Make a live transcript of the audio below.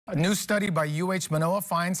A new study by Manoa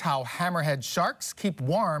finds how hammerhead sharks keep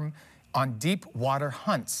warm on deep water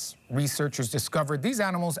hunts. Researchers discovered these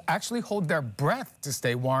animals actually hold their breath to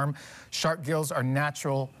stay warm. Shark gills are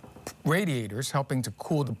natural radiators, helping to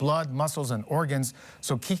cool the blood, muscles, and organs,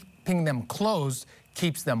 so keeping them closed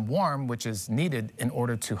keeps them warm, which is needed in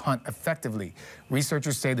order to hunt effectively.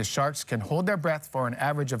 Researchers say the sharks can hold their breath for an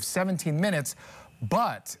average of 17 minutes,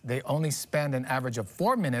 but they only spend an average of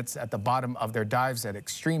 4 minutes at the bottom of their dives at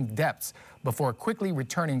extreme depths before quickly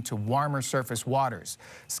returning to warmer surface waters.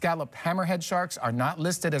 Scalloped hammerhead sharks are not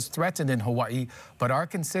listed as threatened in Hawaii, but are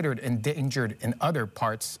considered endangered in other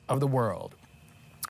parts of the world.